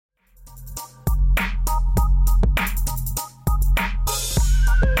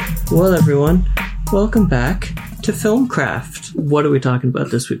Well, everyone, welcome back to Filmcraft. What are we talking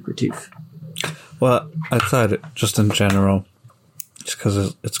about this week, Retief? Well, I thought just in general, just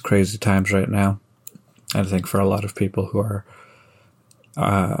because it's crazy times right now, I think for a lot of people who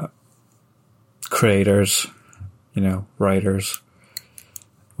are creators, writers,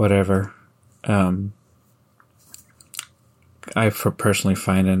 whatever, I personally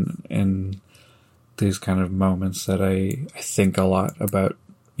find in these kind of moments that I think a lot about,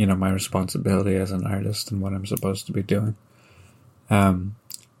 my responsibility as an artist and what I'm supposed to be doing.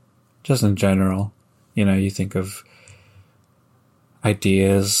 Just in general, you think of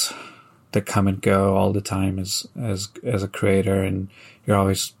ideas that come and go all the time as a creator, and you're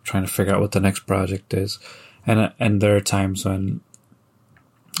always trying to figure out what the next project is. And there are times when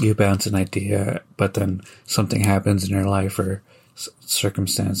you bounce an idea, but then something happens in your life or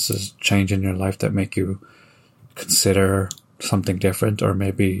circumstances change in your life that make you consider something different, or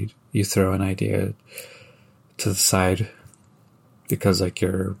maybe you throw an idea to the side because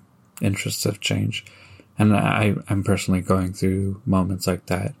your interests have changed. And I'm personally going through moments like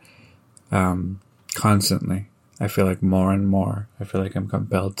that constantly. I feel like more and more, I feel like I'm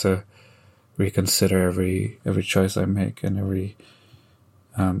compelled to reconsider every choice I make and every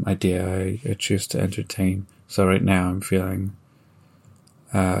idea I choose to entertain. So right now I'm feeling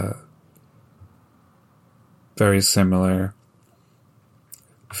very similar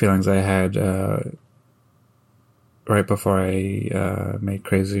feelings I had right before I made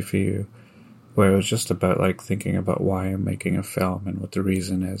Crazy for You, where it was just about thinking about why I'm making a film and what the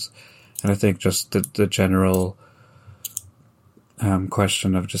reason is. And I think just the general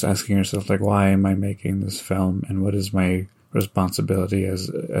question of just asking yourself, why am I making this film, and what is my responsibility as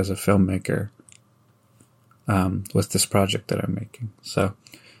a filmmaker with this project that I'm making. So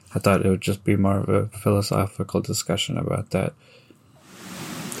I thought it would just be more of a philosophical discussion about that.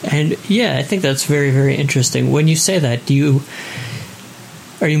 And yeah, I think that's very, very interesting. When you say that,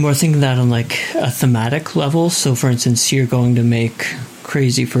 are you more thinking that on a thematic level? So for instance, you're going to make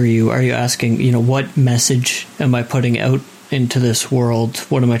Crazy for You. Are you asking, what message am I putting out into this world?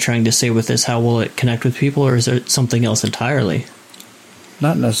 What am I trying to say with this? How will it connect with people? Or is it something else entirely?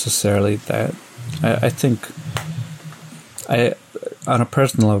 Not necessarily that. I think on a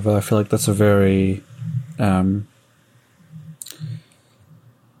personal level, I feel like that's a very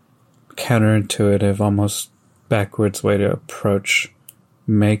counterintuitive, almost backwards way to approach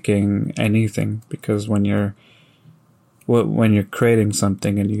making anything, because when you're creating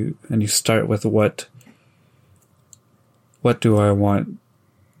something and you start with what do I want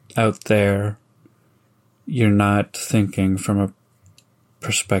out there, you're not thinking from a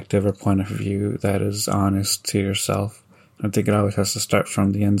perspective or point of view that is honest to yourself. I think it always has to start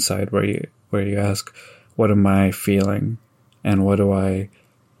from the inside, where you ask, what am I feeling, and what do I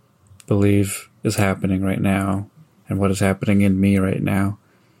believe is happening right now, and what is happening in me right now.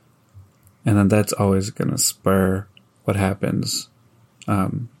 And then that's always going to spur what happens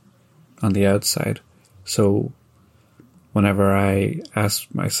on the outside. So whenever I ask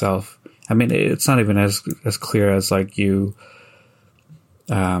myself, it's not even as clear as you,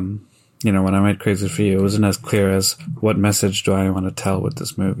 when I made Crazy for You, it wasn't as clear as what message do I want to tell with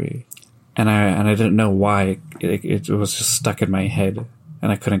this movie. And I didn't know why. It was just stuck in my head,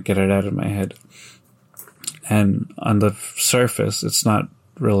 and I couldn't get it out of my head. And on the surface, it's not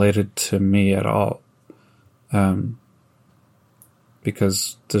related to me at all,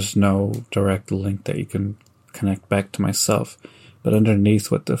 because there's no direct link that you can connect back to myself. But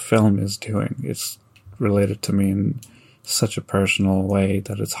underneath what the film is doing, it's related to me in such a personal way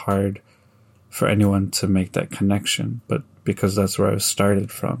that it's hard for anyone to make that connection. But because that's where I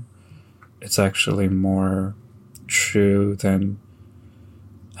started from, it's actually more true than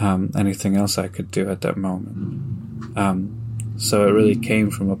anything else I could do at that moment. So it really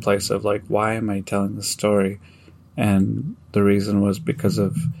came from a place of why am I telling this story? And the reason was because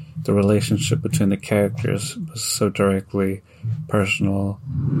of the relationship between the characters was so directly personal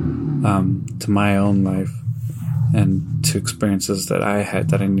to my own life and to experiences that I had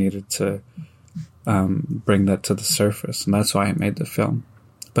that I needed to bring that to the surface. And that's why I made the film.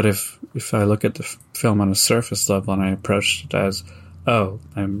 But if I look at the film on a surface level and I approached it as,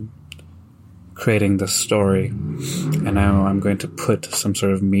 I'm creating this story, and now I'm going to put some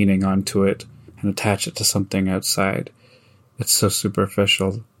sort of meaning onto it and attach it to something outside, it's so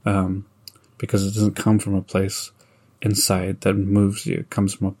superficial, because it doesn't come from a place inside that moves you. It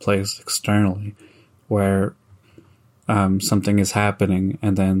comes from a place externally where something is happening,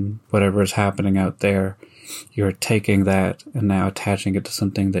 and then whatever is happening out there, you're taking that and now attaching it to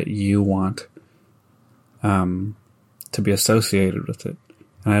something that you want to be associated with it.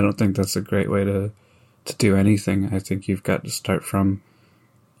 And I don't think that's a great way to do anything. I think you've got to start from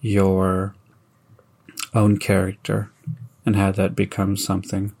your own character and have that become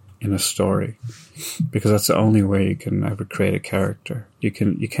something in a story, because that's the only way you can ever create a character. You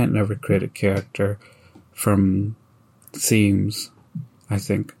can't never create a character from themes. I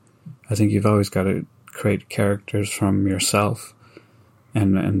think you've always got to create characters from yourself,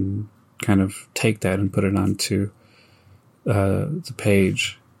 and kind of take that and put it onto the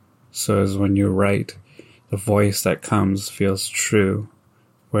page, so as when you write, the voice that comes feels true,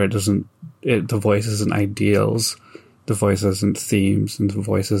 where the voice isn't ideals, the voice isn't themes, and the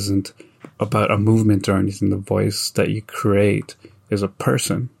voice isn't about a movement or anything. The voice that you create is a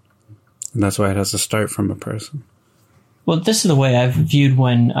person, and that's why it has to start from a person. Well, this is the way I've viewed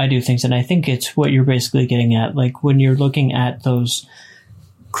when I do things, and I think it's what you're basically getting at. Like, when you're looking at those,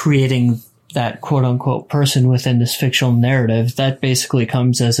 creating that quote-unquote person within this fictional narrative, that basically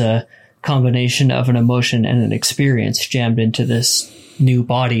comes as a combination of an emotion and an experience jammed into this new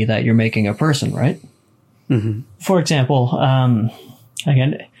body that you're making a person, right? Mm-hmm. For example,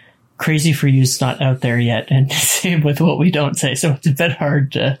 again, Crazy for You's not out there yet, and same with What We Don't Say, so it's a bit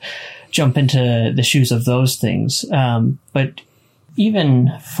hard to jump into the shoes of those things. But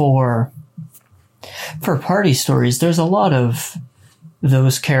even for party stories, there's a lot of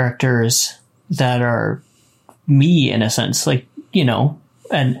those characters that are me, in a sense, like, you know,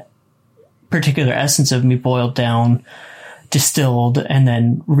 an particular essence of me boiled down, distilled, and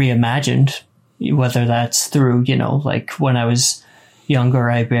then reimagined, whether that's through, you know, like when I was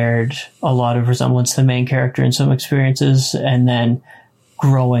younger, I bared a lot of resemblance to the main character in some experiences, and then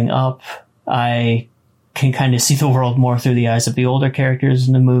growing up, I can kind of see the world more through the eyes of the older characters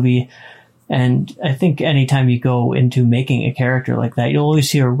in the movie. And I think anytime you go into making a character like that, you'll always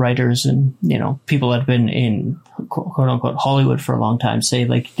hear writers and, you know, people that have been in quote unquote Hollywood for a long time say,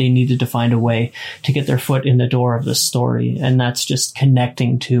 like, they needed to find a way to get their foot in the door of the story. And that's just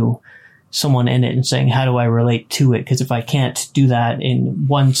connecting to someone in it and saying, how do I relate to it? Because if I can't do that in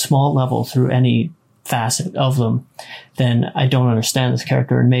one small level through any facet of them, then I don't understand this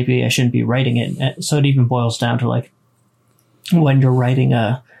character, and maybe I shouldn't be writing it. So it even boils down to, like, when you're writing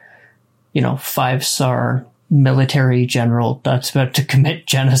a, you know, 5-star military general that's about to commit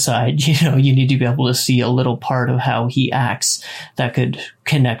genocide, you know, you need to be able to see a little part of how he acts that could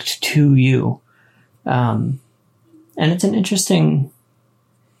connect to you. And it's an interesting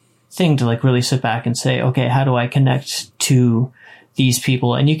thing to, like, really sit back and say, okay, how do I connect to these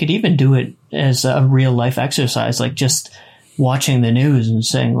people? And you could even do it as a real life exercise, like just watching the news and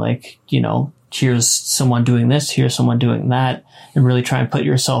saying, like, you know, here's someone doing this, here's someone doing that, and really try and put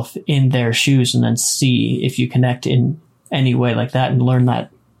yourself in their shoes and then see if you connect in any way like that and learn that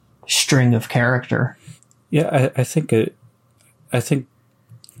string of character. Yeah, I think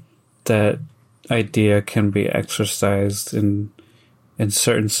that idea can be exercised in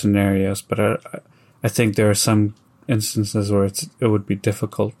certain scenarios, but I think there are some instances where it would be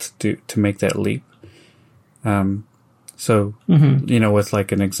difficult to make that leap. So, you know, with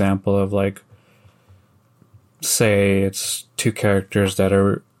like an example of, like, say it's two characters that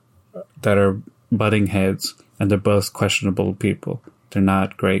are butting heads, and they're both questionable people. They're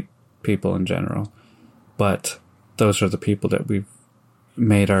not great people in general, but those are the people that we've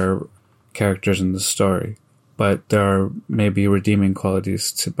made our characters in the story. But there are maybe redeeming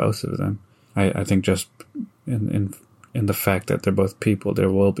qualities to both of them. I think just in the fact that they're both people,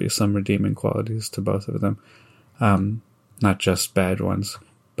 there will be some redeeming qualities to both of them. Not just bad ones,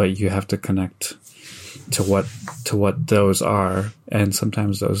 but you have to connect to what those are, and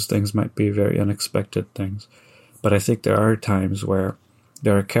sometimes those things might be very unexpected things. But I think there are times where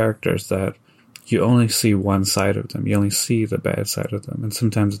there are characters that you only see one side of them. You only see the bad side of them, and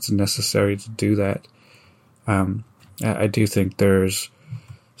sometimes it's necessary to do that. I do think there's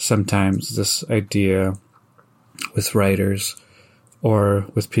sometimes this idea with writers or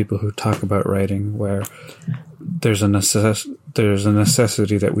with people who talk about writing where there's a necessity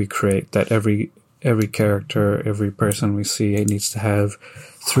that we create, that every character, every person we see needs to have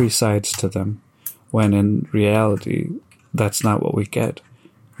three sides to them, when in reality that's not what we get.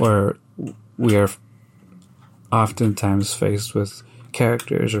 Where we are oftentimes faced with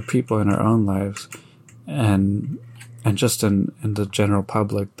characters or people in our own lives and just in the general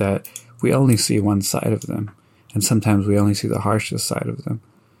public that we only see one side of them, and sometimes we only see the harshest side of them.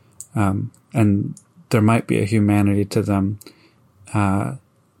 And there might be a humanity to them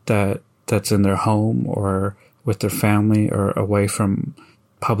that's in their home or with their family or away from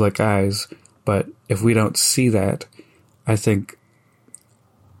public eyes. But if we don't see that, I think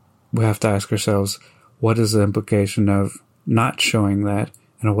we have to ask ourselves, what is the implication of not showing that,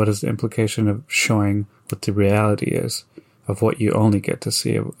 And what is the implication of showing what the reality is of what you only get to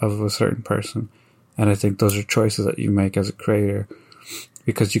see of a certain person? And I think those are choices that you make as a creator,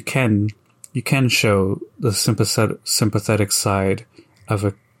 because you can show the sympathetic side of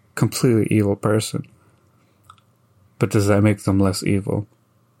a completely evil person. But does that make them less evil?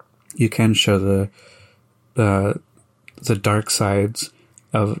 You can show the dark sides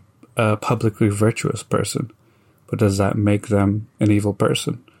of a publicly virtuous person. But does that make them an evil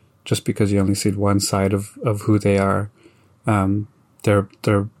person? Just because you only see one side of who they are. There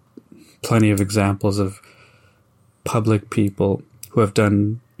are plenty of examples of public people who have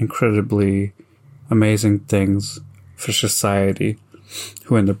done incredibly amazing things for society,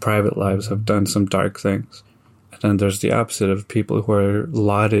 who in their private lives have done some dark things. And then there's the opposite of people who are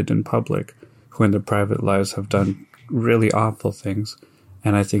lauded in public, who in their private lives have done really awful things.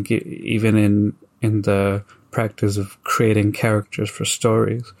 And I think even in the practice of creating characters for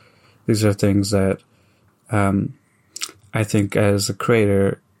stories, these are things that I think as a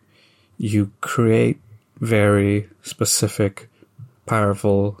creator, you create very specific,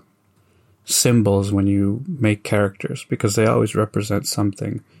 powerful symbols when you make characters, because they always represent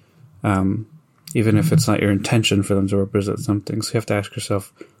something, even if it's not your intention for them to represent something. So you have to ask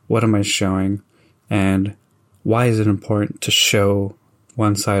yourself, what am I showing? And why is it important to show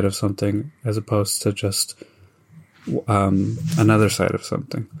one side of something as opposed to just another side of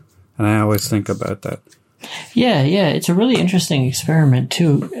something? And I always think about that. Yeah, it's a really interesting experiment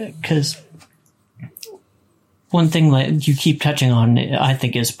too, because one thing that you keep touching on, I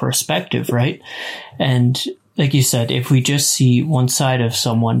think, is perspective, right? And like you said, if we just see one side of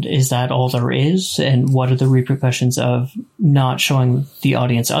someone, is that all there is? And what are the repercussions of not showing the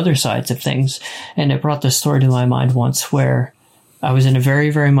audience other sides of things? And it brought this story to my mind once where I was in a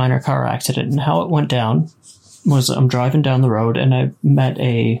very, very minor car accident, and how it went down was I'm driving down the road and I met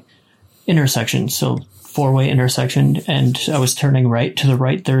a intersection, so 4-way intersection, and I was turning right. To the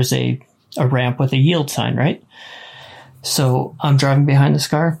right, there's a ramp with a yield sign, right? So I'm driving behind this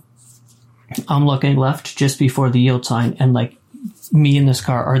car. I'm looking left just before the yield sign, and like me and this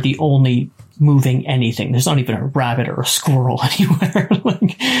car are the only moving anything. There's not even a rabbit or a squirrel anywhere.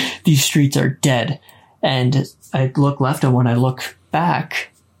 Like, these streets are dead. And I look left, and when I look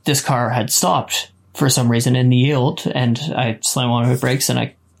back, this car had stopped for some reason in the yield, and I slammed on my brakes and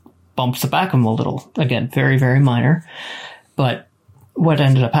I bumped the back of him a little. Again, very, very minor. But what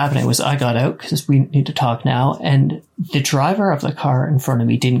ended up happening was I got out because we need to talk now, and the driver of the car in front of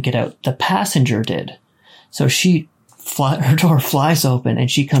me didn't get out. The passenger did. So her door flies open and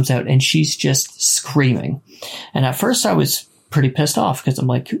she comes out and she's just screaming. And at first I was pretty pissed off because I'm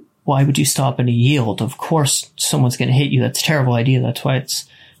like, why would you stop in a yield? Of course someone's going to hit you. That's a terrible idea. That's why it's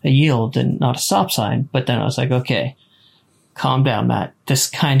a yield and not a stop sign. But then I was like, okay, calm down, Matt. This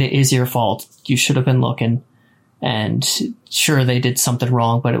kind of is your fault. You should have been looking. And sure, they did something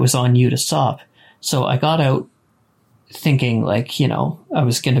wrong, but it was on you to stop. So I got out thinking like, I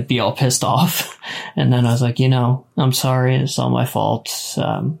was going to be all pissed off. And then I was like, I'm sorry. It's all my fault.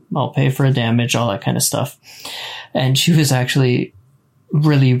 I'll pay for damage, all that kind of stuff. And she was actually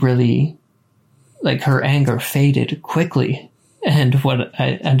really, really, like, her anger faded quickly. And what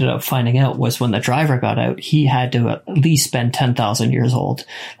I ended up finding out was when the driver got out, he had to at least been 10,000 years old.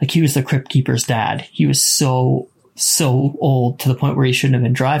 Like, he was the Crypt Keeper's dad. He was so old to the point where he shouldn't have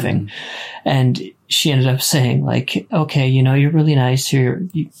been driving. And she ended up saying, like, okay, you're really nice. You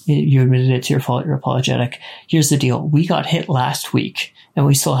admitted it's your fault. You're apologetic. Here's the deal. We got hit last week and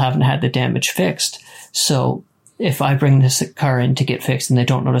we still haven't had the damage fixed. So if I bring this car in to get fixed and they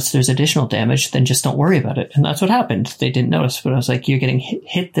don't notice there's additional damage, then just don't worry about it. And that's what happened. They didn't notice, but I was like, you're getting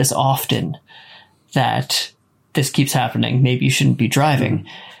hit this often that this keeps happening. Maybe you shouldn't be driving.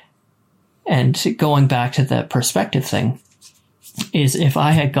 Mm-hmm. And going back to the perspective thing is, if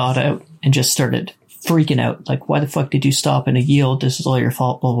I had got out and just started freaking out, like, why the fuck did you stop in a yield? This is all your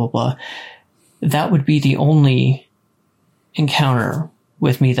fault, blah, blah, blah. That would be the only encounter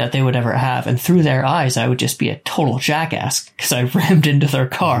with me that they would ever have. And through their eyes, I would just be a total jackass because I rammed into their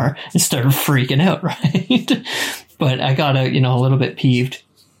car and started freaking out, right? But I got out, a little bit peeved,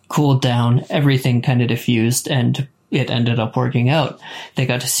 cooled down, everything kind of diffused, and it ended up working out. They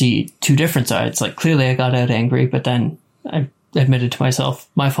got to see two different sides. Like, clearly I got out angry, but then I admitted to myself,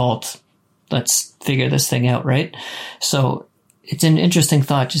 my fault. Let's figure this thing out, right? So it's an interesting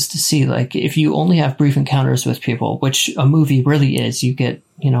thought just to see, like, if you only have brief encounters with people, which a movie really is, you get,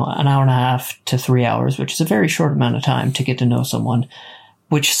 an hour and a half to 3 hours, which is a very short amount of time to get to know someone.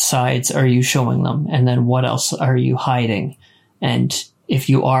 Which sides are you showing them? And then what else are you hiding? And if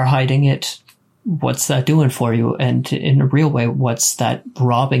you are hiding it, what's that doing for you? And in a real way, what's that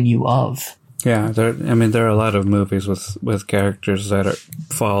robbing you of? Yeah, there are a lot of movies with characters that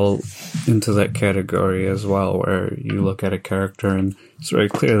fall into that category as well, where you look at a character and it's very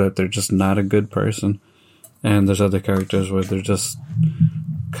clear that they're just not a good person. And there's other characters where they're just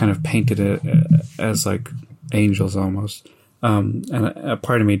kind of painted as like angels almost. And a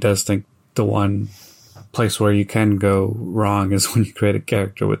part of me does think the one place where you can go wrong is when you create a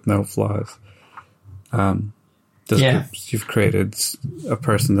character with no flaws. You've created a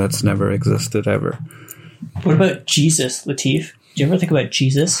person that's never existed ever. What about Jesus, Latif? Do you ever think about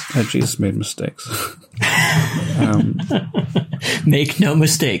Jesus? Jesus made mistakes. Make no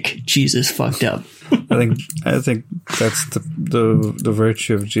mistake, Jesus fucked up. I think that's the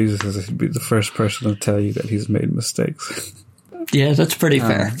virtue of Jesus, is he'd be the first person to tell you that he's made mistakes. Yeah, that's pretty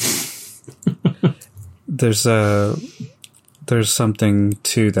fair. There's something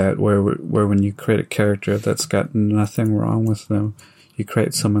to that where when you create a character that's got nothing wrong with them, you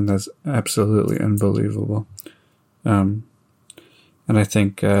create someone that's absolutely unbelievable. And I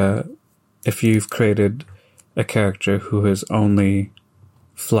think if you've created a character who is only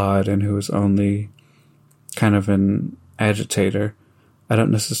flawed and who is only kind of an agitator, I don't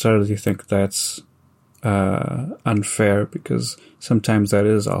necessarily think that's unfair, because sometimes that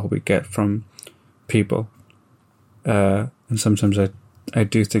is all we get from people. And sometimes I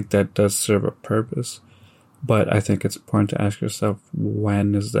do think that does serve a purpose. But I think it's important to ask yourself,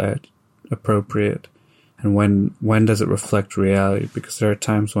 when is that appropriate? And when does it reflect reality? Because there are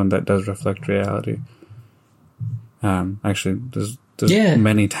times when that does reflect reality. Actually, there's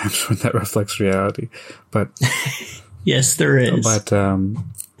many times when that reflects reality. But yes, there is. But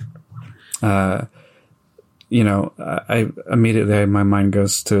I immediately, my mind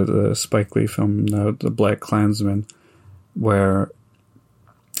goes to the Spike Lee film, The Black Klansman, where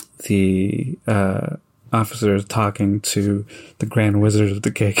the officer is talking to the Grand Wizard of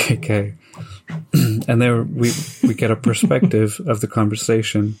the KKK. And there we get a perspective of the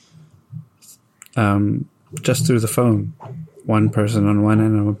conversation just through the phone. One person on one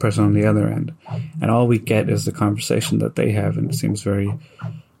end and one person on the other end. And all we get is the conversation that they have, and it seems very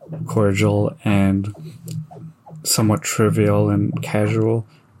cordial and somewhat trivial and casual,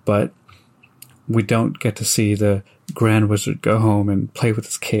 but we don't get to see the Grand Wizard go home and play with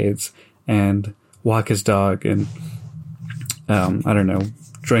his kids and walk his dog and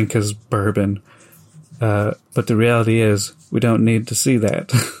drink his bourbon. But the reality is, we don't need to see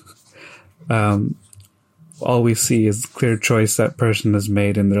that. All we see is the clear choice that person has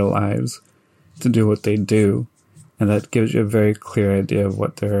made in their lives to do what they do, and that gives you a very clear idea of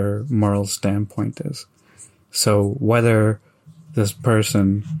what their moral standpoint is. So whether this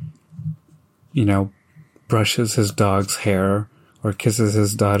person, brushes his dog's hair or kisses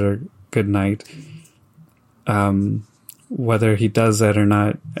his daughter goodnight, whether he does that or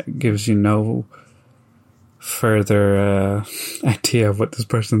not gives you no further idea of what this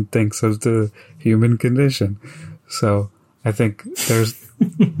person thinks of the human condition. So I think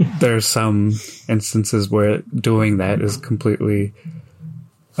there's some instances where doing that is completely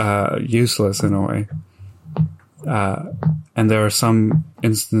useless in a way. And there are some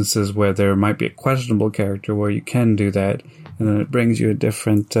instances where there might be a questionable character where you can do that, and then it brings you a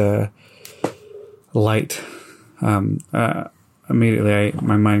different light. Immediately,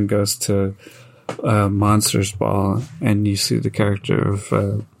 my mind goes to Monsters Ball, and you see the character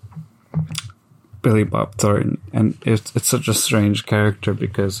of Billy Bob Thornton, and it's such a strange character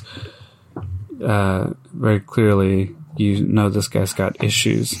because very clearly this guy's got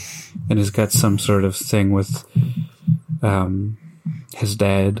issues, and he's got some sort of thing with his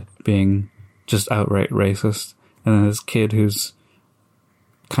dad being just outright racist, and then his kid who's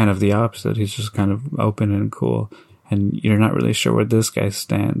kind of the opposite. He's just kind of open and cool, and you're not really sure where this guy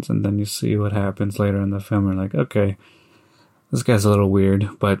stands, and then you see what happens later in the film, and you're like, okay, this guy's a little weird,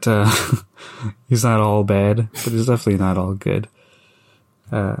 but he's not all bad, but he's definitely not all good.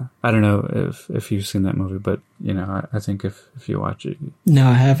 I don't know if you've seen that movie, but I think if you watch it, no,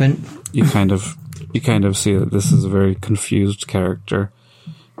 I haven't. You kind of see that this is a very confused character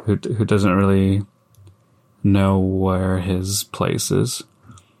who doesn't really know where his place is,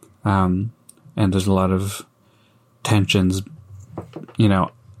 and there's a lot of tensions,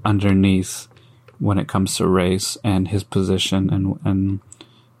 underneath when it comes to race and his position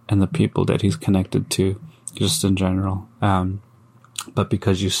and the people that he's connected to, just in general. But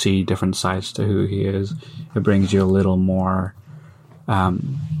because you see different sides to who he is, it brings you a little more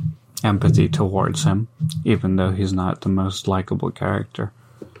empathy towards him, even though he's not the most likable character.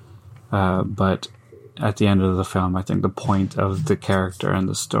 But at the end of the film, I think the point of the character and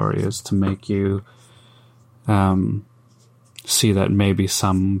the story is to make you see that maybe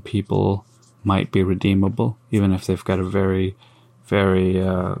some people might be redeemable, even if they've got a very, very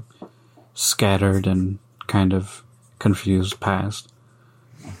scattered and kind of confused past.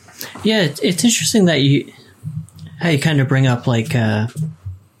 Yeah, it's interesting that how you kind of bring up like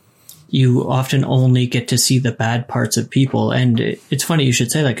you often only get to see the bad parts of people, and it's funny you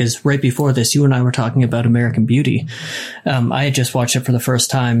should say that, because right before this, you and I were talking about American Beauty. I had just watched it for the first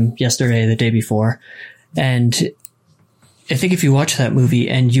time yesterday, the day before, and I think if you watch that movie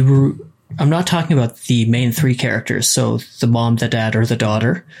and I'm not talking about the main three characters, so the mom, the dad, or the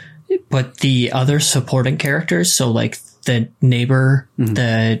daughter, but the other supporting characters, so like the neighbor,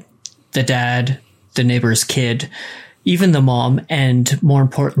 the dad, the neighbor's kid, even the mom, and more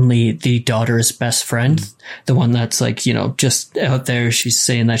importantly, the daughter's best friend, the one that's like, just out there, she's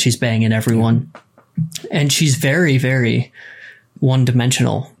saying that she's banging everyone. And she's very, very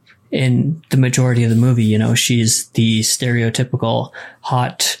one-dimensional in the majority of the movie. She's the stereotypical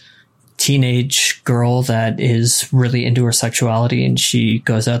hot teenage girl that is really into her sexuality, and she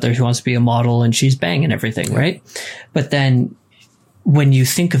goes out there, she wants to be a model, and she's banging everything, right? But then when you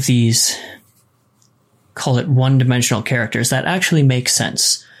think of these, call it one-dimensional characters, that actually makes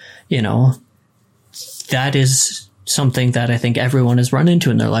sense. That is something that I think everyone has run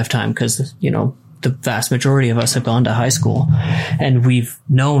into in their lifetime, because, the vast majority of us have gone to high school and we've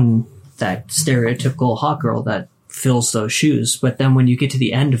known that stereotypical hot girl that fills those shoes. But then when you get to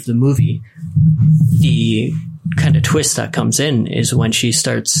the end of the movie, the kind of twist that comes in is when she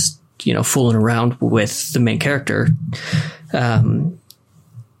starts, fooling around with the main character.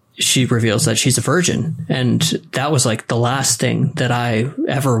 She reveals that she's a virgin. And that was like the last thing that I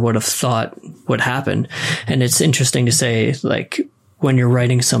ever would have thought would happen. And it's interesting to say, like, when you're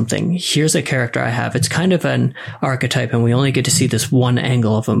writing something, here's a character I have. It's kind of an archetype and we only get to see this one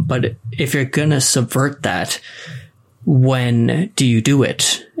angle of him. But if you're going to subvert that, when do you do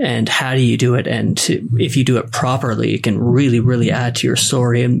it? And how do you do it? And if you do it properly, it can really, really add to your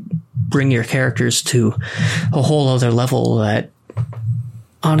story and bring your characters to a whole other level that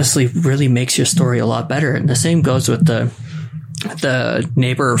honestly really makes your story a lot better. And the same goes with the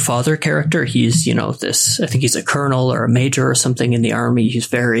neighbor father character. He's, I think he's a colonel or a major or something in the army. He's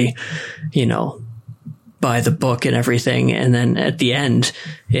very, by the book and everything. And then at the end,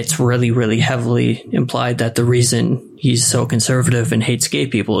 it's really, really heavily implied that the reason he's so conservative and hates gay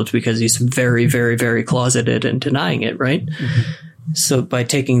people is because he's very, very, very closeted and denying it, right? Mm-hmm. So by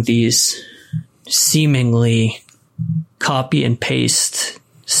taking these seemingly copy and paste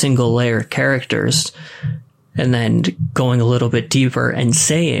single layer characters and then going a little bit deeper and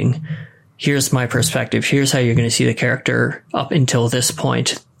saying, here's my perspective, here's how you're going to see the character up until this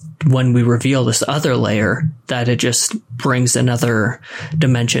point, when we reveal this other layer, that it just brings another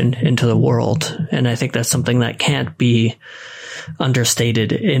dimension into the world. And I think that's something that can't be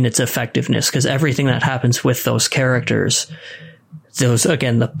understated in its effectiveness, because everything that happens with those characters, those,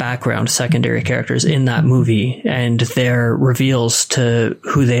 again, the background secondary characters in that movie, and their reveals to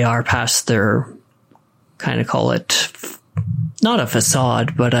who they are past their, kind of call it, not a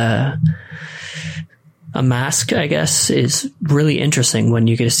facade, but a mask, I guess, is really interesting when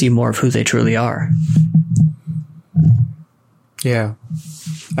you get to see more of who they truly are. Yeah.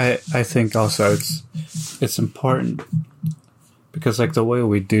 I think also it's important because, like, the way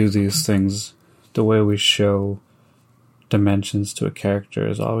we do these things, the way we show dimensions to a character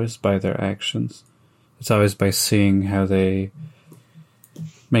is always by their actions. It's always by seeing how they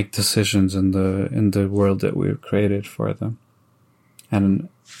make decisions in the world that we've created for them. And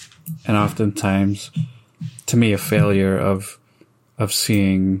oftentimes, to me, a failure of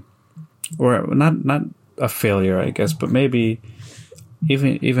seeing, or not a failure, I guess, but maybe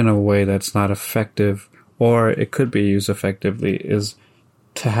even a way that's not effective, or it could be used effectively, is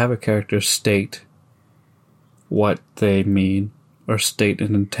to have a character state what they mean or state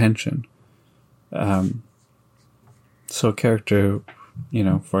an intention. So a character,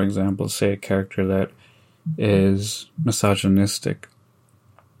 for example, say a character that is misogynistic.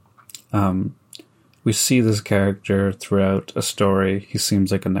 We see this character throughout a story. He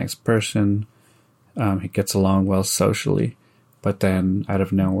seems like a nice person. He gets along well socially, but then out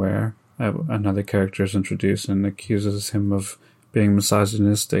of nowhere, another character is introduced and accuses him of being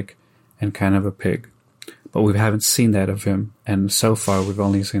misogynistic and kind of a pig. But we haven't seen that of him, and so far we've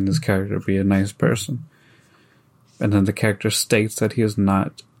only seen this character be a nice person. And then the character states that he is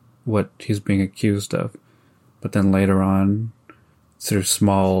not what he's being accused of. But then later on, through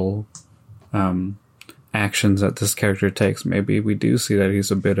small actions that this character takes, maybe we do see that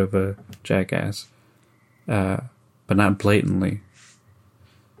he's a bit of a jackass. but not blatantly.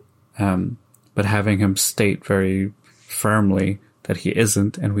 But having him state very firmly that he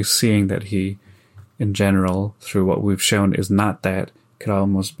isn't, and we're seeing that he, in general, through what we've shown, is not that, could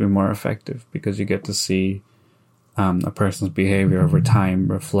almost be more effective, because you get to see a person's behavior over time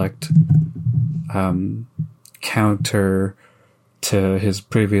reflect counter to his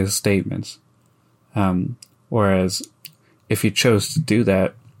previous statements. Whereas if he chose to do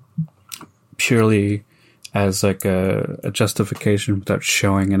that purely as like a justification without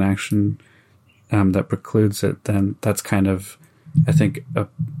showing an action that precludes it, then that's kind of, I think,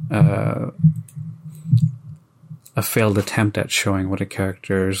 a failed attempt at showing what a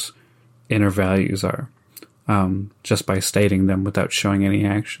character's inner values are, just by stating them without showing any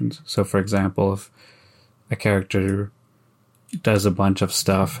actions. So, for example, if a character does a bunch of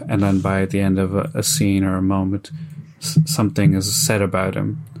stuff and then by the end of a scene or a moment, something is said about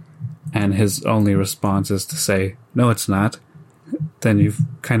him, and his only response is to say, "No, it's not," then you've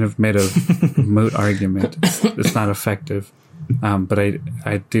kind of made a moot argument. It's not effective. But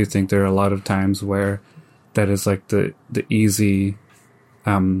I do think there are a lot of times where that is like the easy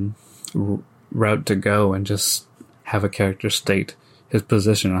route to go, and just have a character state his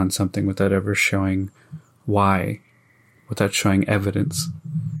position on something without ever showing why, without showing evidence.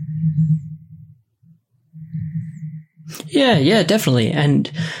 Yeah, definitely.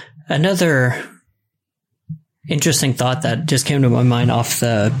 And another interesting thought that just came to my mind off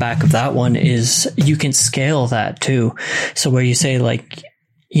the back of that one is you can scale that too. So where you say, like,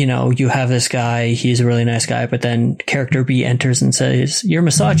 you know, you have this guy, he's a really nice guy, but then character B enters and says, "You're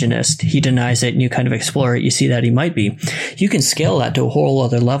misogynist." He denies it, and you kind of explore it. You see that he might be. You can scale that to a whole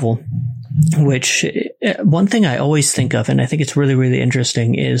other level, which one thing I always think of, and I think it's really, really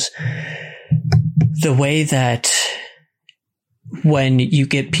interesting, is the way that when you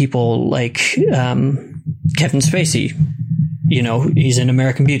get people like Kevin Spacey, you know, he's in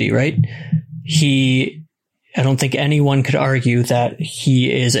American Beauty, right? I don't think anyone could argue that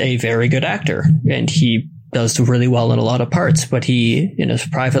he is a very good actor, and he does really well in a lot of parts, but he, in his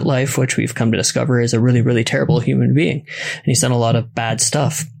private life, which we've come to discover, is a really, really terrible human being. And he's done a lot of bad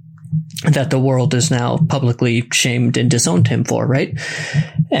stuff that the world is now publicly shamed and disowned him for, right?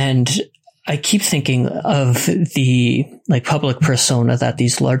 And I keep thinking of the like public persona that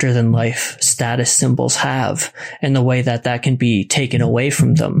these larger than life status symbols have, and the way that that can be taken away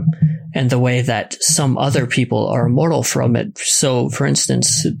from them, and the way that some other people are immortal from it. So, for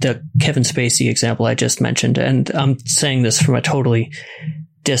instance, the Kevin Spacey example I just mentioned, and I'm saying this from a totally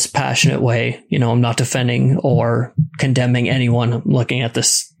dispassionate way. You know, I'm not defending or condemning anyone. I'm looking at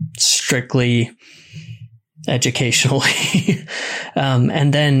this strictly educationally.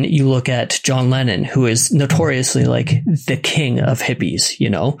 And then you look at John Lennon, who is notoriously like the king of hippies,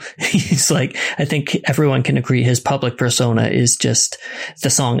 you know. He's like, I think everyone can agree his public persona is just the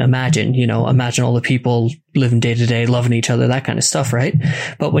song Imagine, you know, imagine all the people living day to day, loving each other, that kind of stuff, right?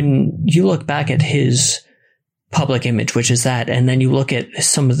 But when you look back at his public image, which is that, and then you look at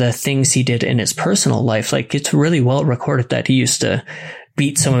some of the things he did in his personal life, like it's really well recorded that he used to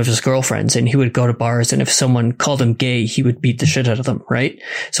beat some of his girlfriends, and he would go to bars, and if someone called him gay, he would beat the shit out of them, right?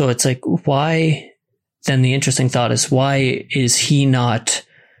 So it's like, why? Then the interesting thought is, why is he not,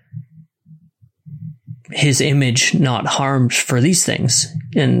 his image not harmed for these things?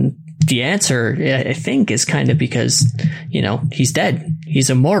 And the answer, I think, is kind of because, you know, he's dead. He's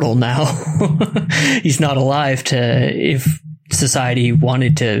immortal now. He's not alive to, if society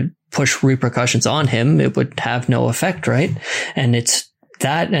wanted to push repercussions on him, it would have no effect, right? And it's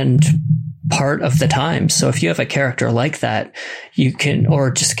that and part of the time. So if you have a character like that, you can,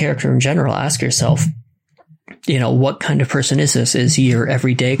 or just a character in general, ask yourself, you know, what kind of person is this? Is he your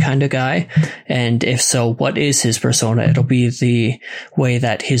everyday kind of guy? And if so, what is his persona? It'll be the way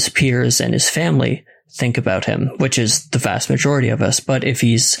that his peers and his family think about him, which is the vast majority of us. But if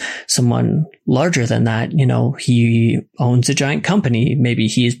he's someone larger than that, you know, he owns a giant company, maybe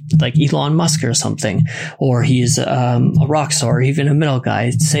he's like Elon Musk or something, or he's a rock star, or even a middle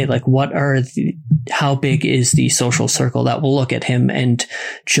guy, say like, how big is the social circle that will look at him and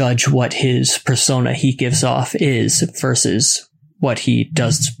judge what his persona he gives off is versus what he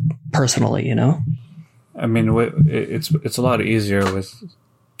does personally, you know? I mean, it's a lot easier with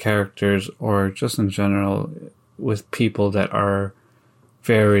characters, or just in general with people that are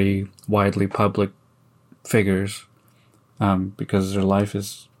very widely public figures, because their life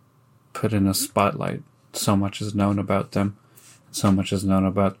is put in a spotlight. So much is known about them, so much is known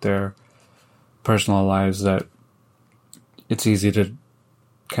about their personal lives, that it's easy to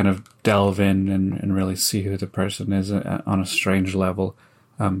kind of delve in and really see who the person is on a strange level,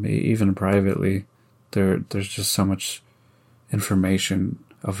 even privately. There's just so much information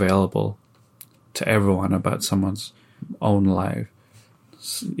available to everyone about someone's own life.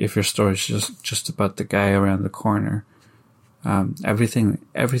 If your story is just about the guy around the corner, everything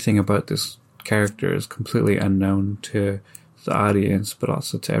about this character is completely unknown to the audience, but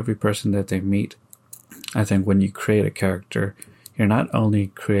also to every person that they meet. I think when you create a character, you're not only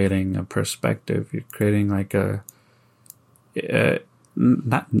creating a perspective, you're creating like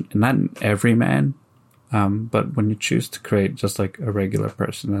not every man, but when you choose to create just like a regular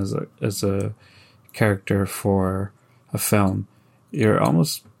person as a character for a film, you're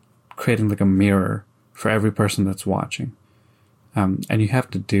almost creating like a mirror for every person that's watching. And you have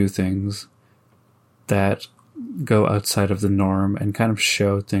to do things that go outside of the norm and kind of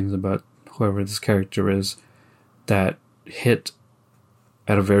show things about whoever this character is that hit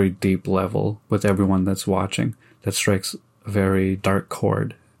at a very deep level with everyone that's watching, that strikes a very dark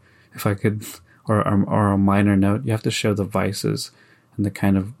chord. If I could, or a minor note, you have to show the vices and the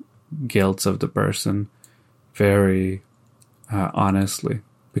kind of guilt of the person very honestly,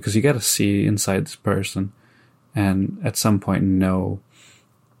 because you got to see inside this person and at some point know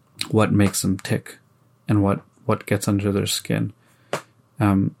what makes them tick and what gets under their skin.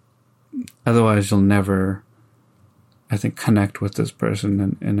 Otherwise, you'll never, I think, connect with this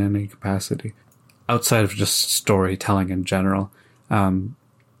person in any capacity outside of just storytelling in general. I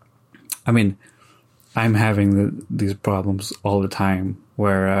mean, I'm having these problems all the time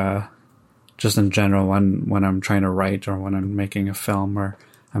where just in general, when I'm trying to write or when I'm making a film or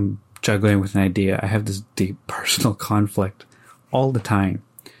I'm juggling with an idea, I have this deep personal conflict all the time.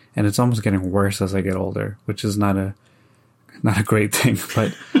 And it's almost getting worse as I get older, which is not a great thing,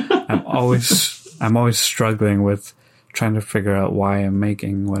 but I'm always struggling with trying to figure out why I'm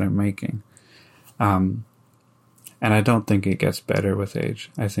making what I'm making. And I don't think it gets better with age.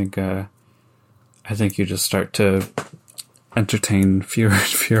 I think you just start to entertain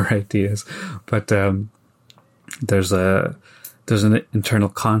fewer ideas, but there's an internal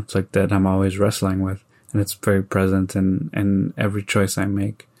conflict that I'm always wrestling with, and it's very present in every choice I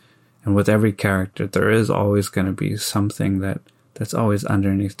make. And with every character, there is always going to be something that's always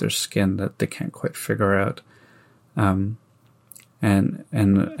underneath their skin that they can't quite figure out. And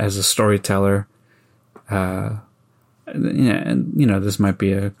as a storyteller, this might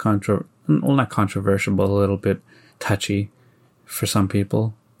be not controversial, but a little bit touchy for some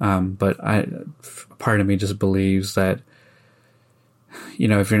people. But part of me just believes that,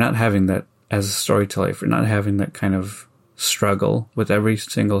 if you're not having that as a storyteller, if you're not having that kind of struggle with every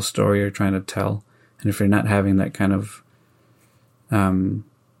single story you're trying to tell, and if you're not having that kind of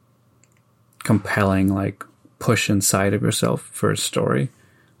compelling like push inside of yourself for a story,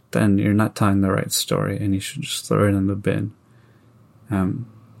 then you're not telling the right story, and you should just throw it in the bin.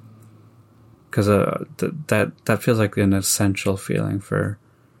 Because that feels like an essential feeling for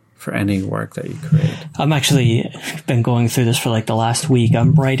any work that you create. I'm actually been going through this for like the last week.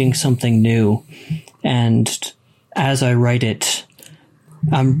 I'm writing something new, and as I write it,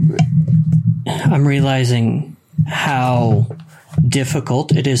 I'm realizing how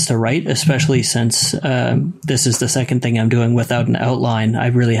difficult it is to write, especially since this is the second thing I'm doing without an outline. I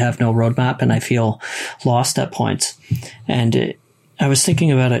really have no roadmap, and I feel lost at points. And I was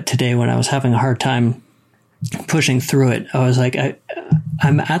thinking about it today when I was having a hard time pushing through it. I was like,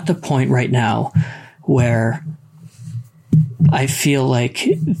 I'm at the point right now where I feel like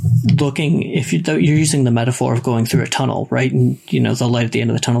if you're using the metaphor of going through a tunnel, right? And, the light at the end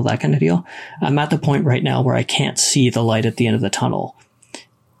of the tunnel, that kind of deal. I'm at the point right now where I can't see the light at the end of the tunnel.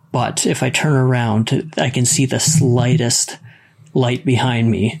 But if I turn around, I can see the slightest light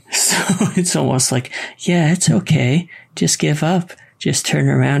behind me. So it's almost like, yeah, it's okay. Just give up. Just turn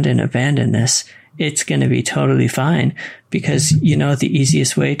around and abandon this. It's going to be totally fine, because, the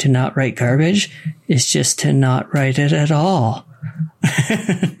easiest way to not write garbage is just to not write it at all.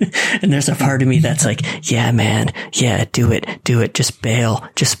 And there's a part of me that's like, yeah, man, yeah, do it, just bail.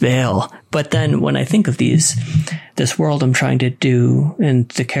 But then when I think of this world I'm trying to do and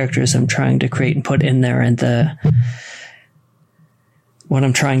the characters I'm trying to create and put in there and what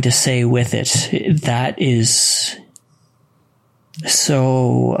I'm trying to say with it, that is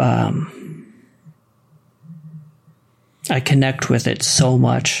so, I connect with it so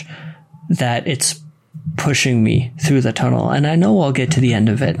much that it's pushing me through the tunnel. And I know I'll get to the end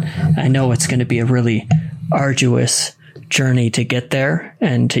of it. I know it's going to be a really arduous journey to get there.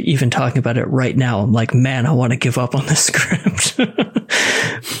 And to even talking about it right now, I'm like, man, I want to give up on the script.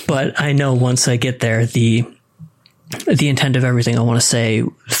 But I know once I get there, the intent of everything I want to say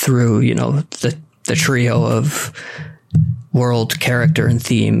through, the trio of world, character, and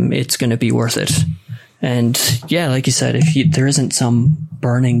theme, it's going to be worth it. And yeah, like you said, there isn't some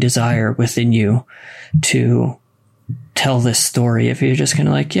burning desire within you to tell this story, if you're just kind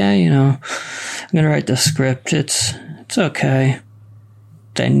of like, yeah, I'm going to write the script, it's okay,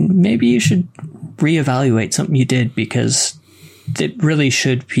 then maybe you should reevaluate something you did, because it really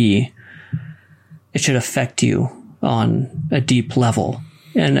should affect you on a deep level.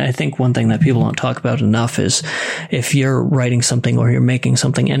 And I think one thing that people don't talk about enough is if you're writing something or you're making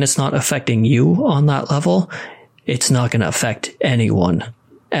something and it's not affecting you on that level, it's not going to affect anyone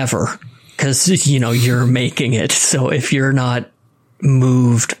ever, because, you're making it. So if you're not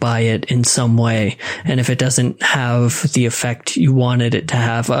moved by it in some way, and if it doesn't have the effect you wanted it to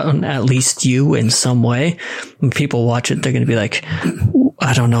have on at least you in some way, when people watch it, they're going to be like,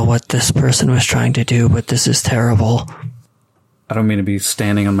 I don't know what this person was trying to do, but this is terrible. I don't mean to be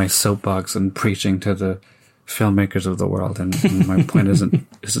standing on my soapbox and preaching to the filmmakers of the world, and my point isn't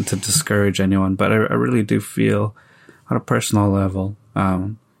to discourage anyone, but I really do feel on a personal level,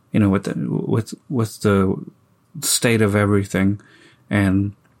 with the state of everything,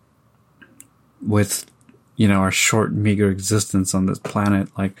 and with our short, meager existence on this planet,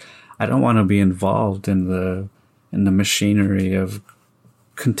 like, I don't want to be involved in the machinery of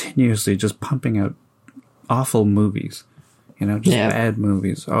continuously just pumping out awful movies. Bad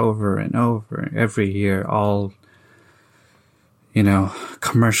movies over and over every year, all,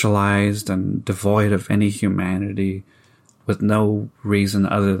 commercialized and devoid of any humanity, with no reason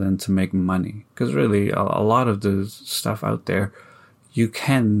other than to make money. Because really, a lot of the stuff out there, you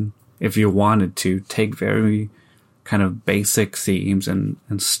can, if you wanted to, take very kind of basic themes and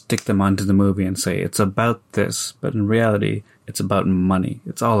stick them onto the movie and say, it's about this. But in reality, it's about money.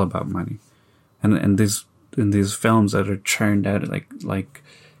 It's all about money. And these films that are churned out like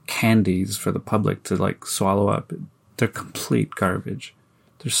candies for the public to like swallow up, they're complete garbage.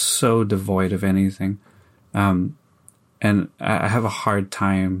 They're so devoid of anything. And I have a hard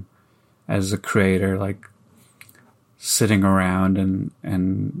time as a creator, like, sitting around and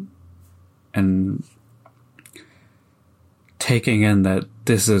taking in that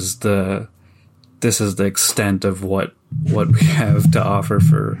this is the extent of what we have to offer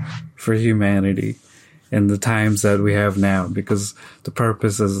for humanity in the times that we have now, because the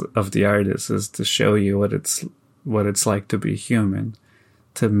purpose of the artist is to show you what it's like to be human,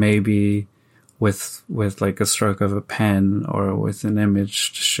 to maybe with like a stroke of a pen or with an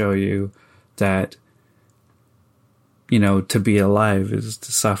image to show you that, to be alive is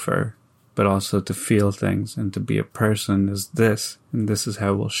to suffer, but also to feel things, and to be a person is this, and this is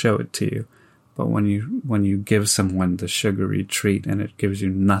how we'll show it to you. But when you give someone the sugary treat and it gives you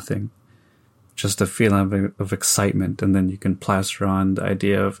nothing, just a feeling of excitement, and then you can plaster on the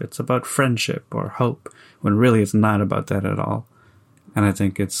idea of it's about friendship or hope, when really it's not about that at all. And I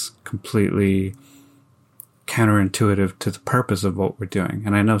think it's completely counterintuitive to the purpose of what we're doing.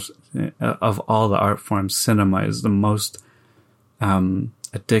 And I know of all the art forms, cinema is the most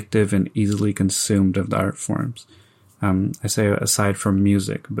addictive and easily consumed of the art forms. I say aside from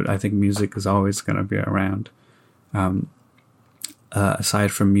music, but I think music is always going to be around.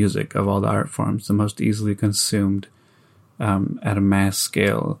 Aside from music, of all the art forms, the most easily consumed at a mass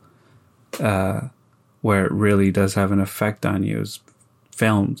scale, where it really does have an effect on you, is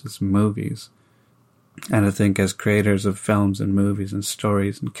films, is movies. And I think as creators of films and movies and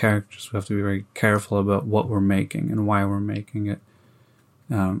stories and characters, we have to be very careful about what we're making and why we're making it.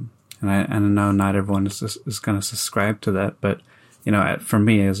 And I know not everyone is going to subscribe to that, but for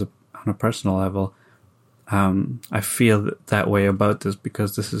me, on a personal level, I feel that way about this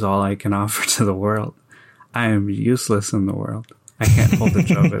because this is all I can offer to the world. I am useless in the world. I can't hold a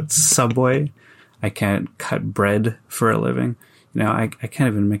job at Subway. I can't cut bread for a living. I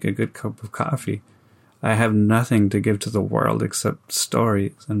can't even make a good cup of coffee. I have nothing to give to the world except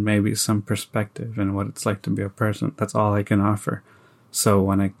stories and maybe some perspective and what it's like to be a person. That's all I can offer. So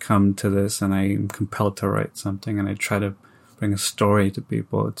when I come to this and I am compelled to write something and I try to bring a story to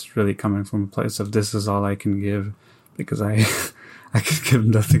people, it's really coming from a place of this is all I can give, because I can give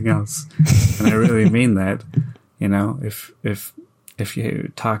nothing else. And I really mean that. If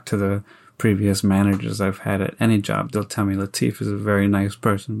you talk to the previous managers I've had at any job, they'll tell me Latif is a very nice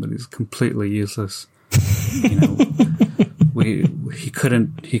person, but he's completely useless. He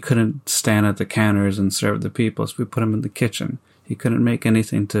couldn't stand at the counters and serve the people, so we put him in the kitchen. He couldn't make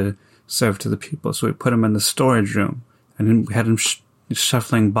anything to serve to the people, so we put him in the storage room, and then we had him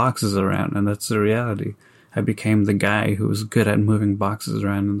shuffling boxes around, and that's the reality. I became the guy who was good at moving boxes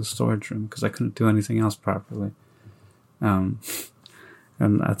around in the storage room because I couldn't do anything else properly. And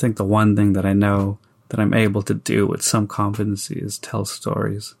I think the one thing that I know that I'm able to do with some competency is tell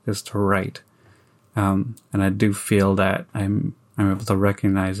stories, is to write. And I do feel that I'm able to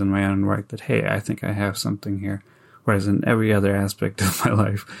recognize in my own work that, hey, I think I have something here. Whereas in every other aspect of my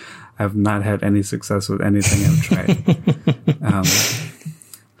life, I've not had any success with anything I've tried.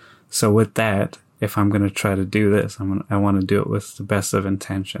 So with that, if I'm going to try to do this, I want to do it with the best of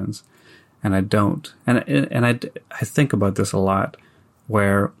intentions. And I don't. And I think about this a lot,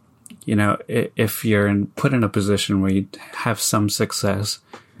 where, you know, if you're put in a position where you have some success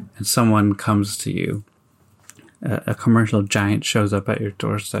and someone comes to you, a commercial giant shows up at your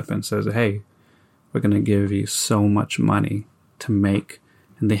doorstep and says, hey, we're going to give you so much money to make,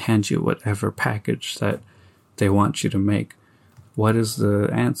 and they hand you whatever package that they want you to make. What is the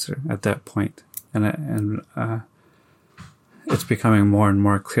answer at that point? And it's becoming more and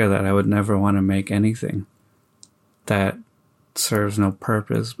more clear that I would never want to make anything that serves no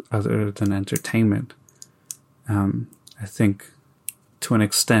purpose other than entertainment. I think to an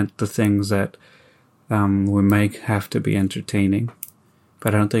extent the things that we make have to be entertaining,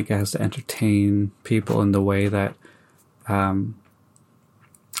 but I don't think it has to entertain people in the way that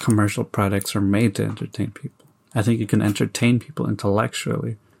commercial products are made to entertain people. I think you can entertain people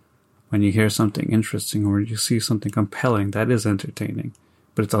intellectually. When you hear something interesting or you see something compelling, that is entertaining,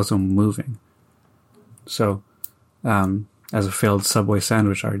 but it's also moving. So, as a failed Subway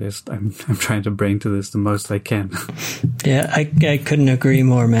sandwich artist, I'm trying to bring to this the most I can. Yeah, I couldn't agree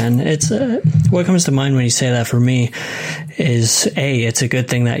more, man. It's what comes to mind when you say that for me is, it's a good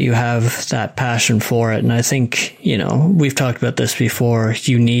thing that you have that passion for it. And I think, you know, we've talked about this before.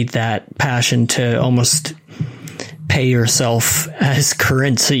 You need that passion to almost pay yourself as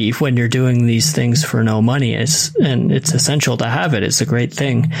currency when you're doing these things for no money. And it's essential to have it. It's a great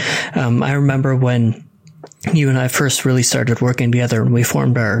thing. I remember when you and I first really started working together and we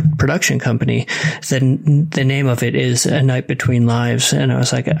formed our production company, then the name of it is A Night Between Lives. And I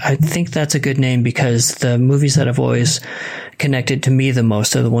was like, I think that's a good name because the movies that have always connected to me the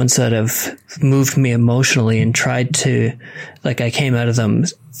most are the ones that have moved me emotionally and tried to, like, I came out of them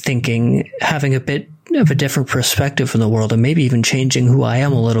thinking, having a bit of a different perspective from the world and maybe even changing who I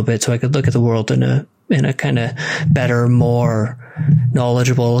am a little bit so I could look at the world in a kind of better, more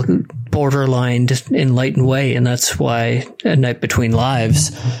knowledgeable, borderline, enlightened way. And that's why A Night Between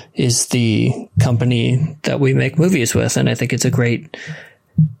Lives is the company that we make movies with. And I think it's a great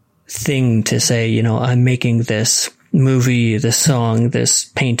thing to say, you know, I'm making this movie, this song, this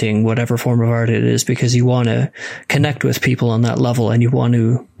painting, whatever form of art it is, because you want to connect with people on that level and you want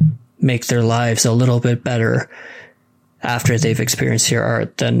to make their lives a little bit better after they've experienced your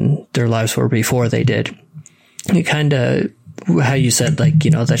art than their lives were before they did. It kind of, how you said, like,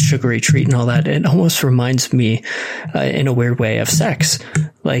 you know, that sugary treat and all that, it almost reminds me in a weird way of sex.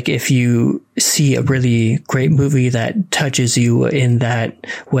 Like, if you see a really great movie that touches you in that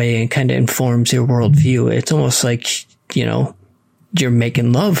way and kind of informs your worldview, it's almost like, you know, you're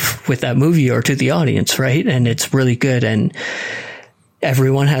making love with that movie or to the audience, right? And it's really good. And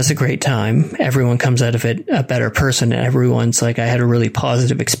everyone has a great time. Everyone comes out of it a better person. And everyone's like, I had a really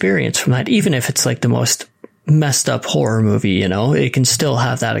positive experience from that. Even if it's like the most messed up horror movie, you know, it can still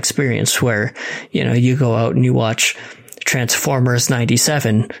have that experience where, you know, you go out and you watch Transformers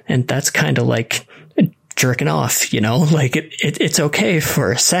 97 and that's kind of like jerking off, you know, like it's okay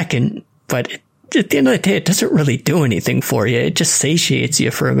for a second, but at the end of the day, it doesn't really do anything for you. It just satiates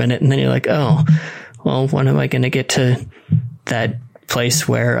you for a minute. And then you're like, oh, well, when am I going to get to that place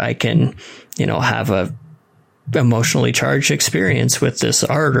where I can, you know, have a emotionally charged experience with this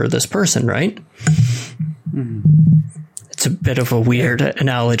art or this person, right? Mm-hmm. It's a bit of a weird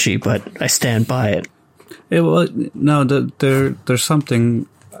analogy, but I stand by it. There's something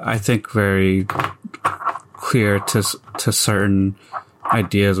I think very clear to certain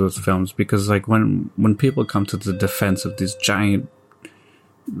ideas with films, because like when people come to the defense of these giant,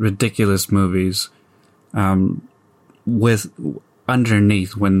 ridiculous movies, with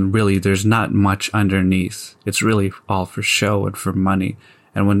underneath, when really there's not much underneath. It's really all for show and for money.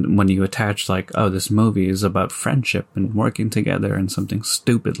 And when you attach like, oh, this movie is about friendship and working together and something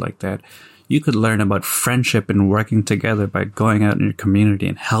stupid like that, you could learn about friendship and working together by going out in your community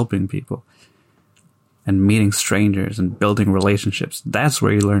and helping people and meeting strangers and building relationships. That's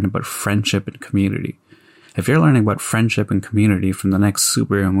where you learn about friendship and community. If you're learning about friendship and community from the next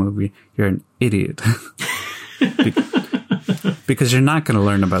superhero movie, you're an idiot. Because you're not going to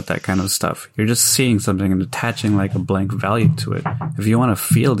learn about that kind of stuff. You're just seeing something and attaching like a blank value to it. If you want to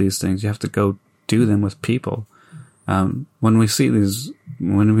feel these things, you have to go do them with people. When we see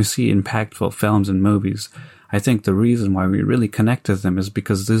impactful films and movies, I think the reason why we really connect to them is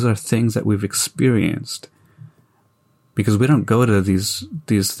because these are things that we've experienced. because we don't go to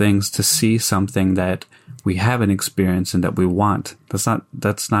these things to see something that we haven't experienced and that we want.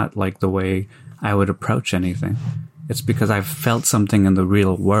 That's not like the way I would approach anything. It's because I've felt something in the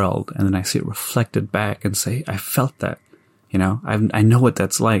real world, and then I see it reflected back and say, I felt that. You know, I know what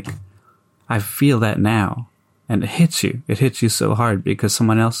that's like. I feel that now. And it hits you. It hits you so hard because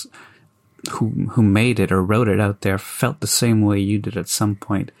someone else who made it or wrote it out there felt the same way you did at some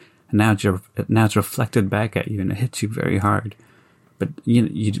point. And now it's reflected back at you, and it hits you very hard. But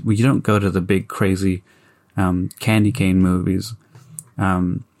you don't go to the big crazy candy cane movies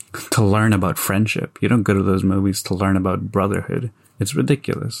to learn about friendship. You don't go to those movies to learn about brotherhood. It's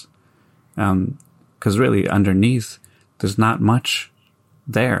ridiculous. Because really, underneath, there's not much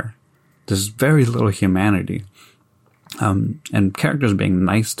there. There's very little humanity. And characters being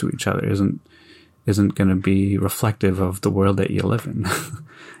nice to each other isn't going to be reflective of the world that you live in.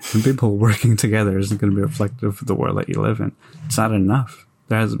 And people working together isn't going to be reflective of the world that you live in. It's not enough.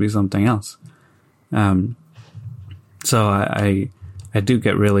 There has to be something else. So I do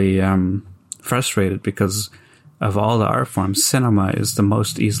get really frustrated because of all the art forms, cinema is the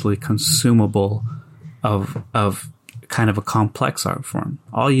most easily consumable of kind of a complex art form.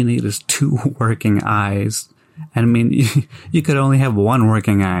 All you need is two working eyes. And I mean, you could only have one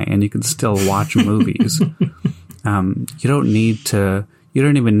working eye and you can still watch movies. You don't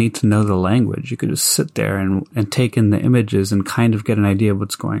even need to know the language. You could just sit there and take in the images and kind of get an idea of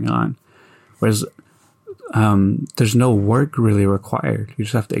what's going on. Whereas, there's no work really required. You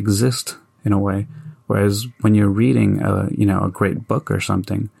just have to exist in a way. Whereas when you're reading a great book or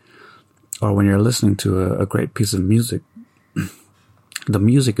something, or when you're listening to a great piece of music, the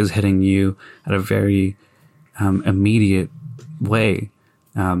music is hitting you at a very immediate way.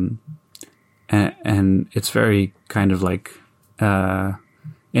 And it's very kind of like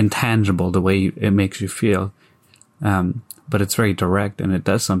intangible the way it makes you feel. But it's very direct and it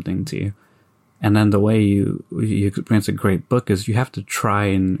does something to you. And then the way you experience a great book is you have to try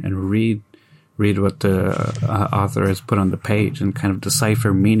and read what the author has put on the page and kind of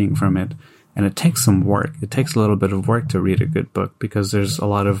decipher meaning from it. And it takes some work. It takes a little bit of work to read a good book because there's a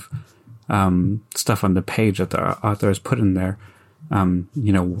lot of stuff on the page that the author has put in there.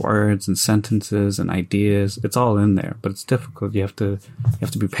 Words and sentences and ideas. It's all in there, but it's difficult. You have to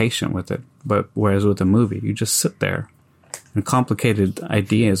be patient with it. But whereas with a movie, you just sit there and complicated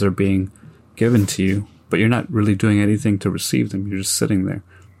ideas are being given to you, but you're not really doing anything to receive them. You're just sitting there.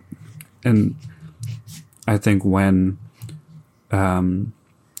 And I think when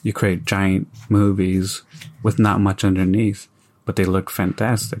you create giant movies with not much underneath, but they look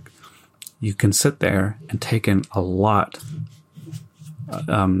fantastic, you can sit there and take in a lot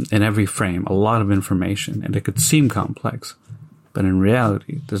in every frame, a lot of information, and it could seem complex, but in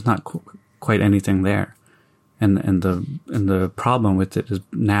reality, there's not quite anything there. And the problem with it is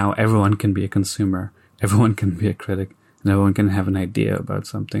now everyone can be a consumer, everyone can be a critic, and everyone can have an idea about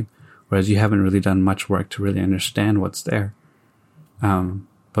something, whereas you haven't really done much work to really understand what's there.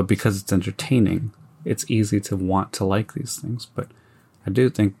 But because it's entertaining, it's easy to want to like these things. But I do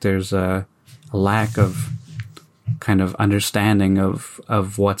think there's a lack of kind of understanding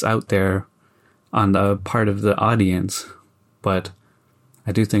of what's out there on the part of the audience. But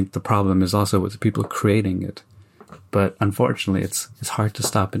I do think the problem is also with the people creating it. But unfortunately, it's hard to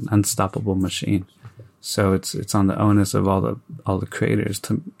stop an unstoppable machine. So it's on the onus of all the creators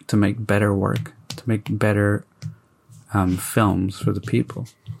to make better work, to make better films for the people.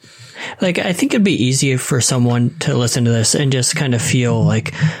 Like, I think it'd be easier for someone to listen to this and just kind of feel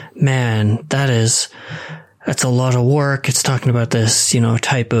like, man, that's a lot of work. It's talking about this,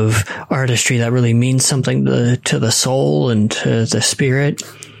 type of artistry that really means something to the soul and to the spirit.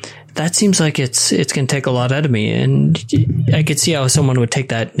 That seems like it's going to take a lot out of me. And I could see how someone would take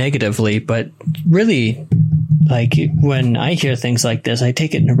that negatively, but really, like, when I hear things like this, I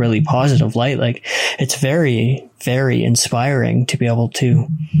take it in a really positive light. Like, it's very, very inspiring to be able to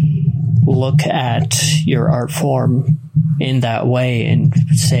look at your art form in that way and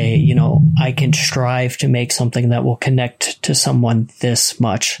say, I can strive to make something that will connect to someone this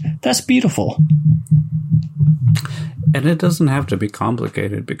much. That's beautiful. And it doesn't have to be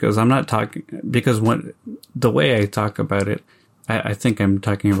complicated because the way I talk about it, I think I'm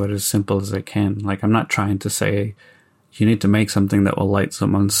talking about it as simple as I can. Like, I'm not trying to say you need to make something that will light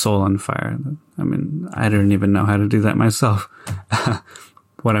someone's soul on fire. I mean, I don't even know how to do that myself.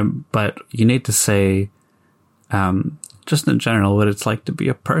 But you need to say, just in general, what it's like to be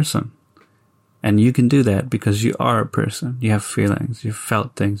a person. And you can do that because you are a person. You have feelings, you've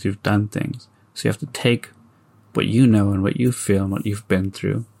felt things, you've done things. So you have to take what you know and what you feel and what you've been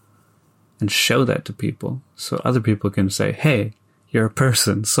through and show that to people so other people can say, hey, you're a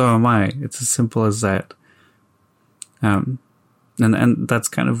person, so am I. It's as simple as that. And that's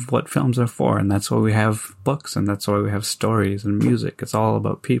kind of what films are for, and that's why we have books, and that's why we have stories and music. It's all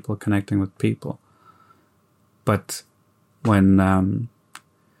about people connecting with people. But when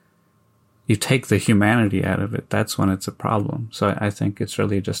you take the humanity out of it, that's when it's a problem. So I think it's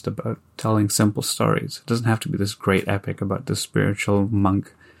really just about telling simple stories. It doesn't have to be this great epic about this spiritual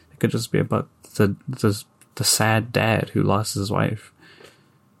monk. It could just be about the sad dad who lost his wife.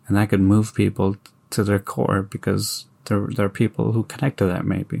 And that could move people to their core because there are people who connect to that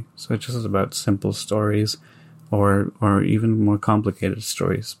maybe. So it's just about simple stories or even more complicated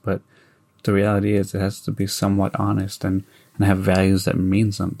stories. But the reality is it has to be somewhat honest and have values that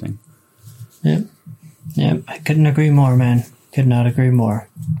mean something. Yeah, I couldn't agree more, man. Could not agree more.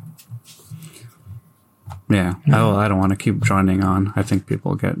 Yeah, I don't want to keep droning on. I think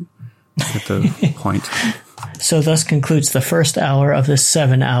people get the point. So thus concludes the first hour of this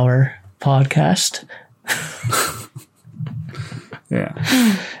 7-hour podcast. Yeah.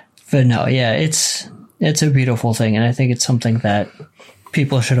 But no, yeah, it's a beautiful thing, and I think it's something that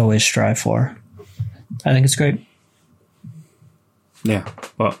people should always strive for. I think it's great. Yeah.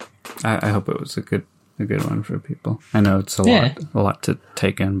 Well, I hope it was a good one for people. I know it's a lot to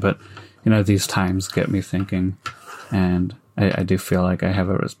take in, but these times get me thinking, and I do feel like I have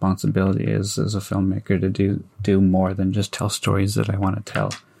a responsibility as a filmmaker to do more than just tell stories that I want to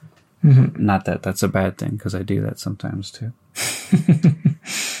tell. Mm-hmm. Not that that's a bad thing, because I do that sometimes too.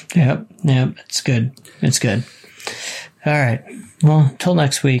 Yep, it's good. It's good. All right. Well, until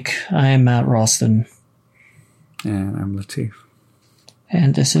next week, I am Matt Ralston. And I'm Latif.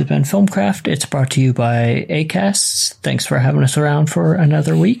 And this has been Filmcraft. It's brought to you by Acasts. Thanks for having us around for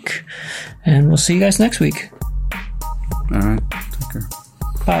another week. And we'll see you guys next week. All right. Take care.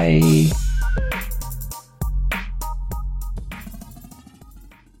 Bye.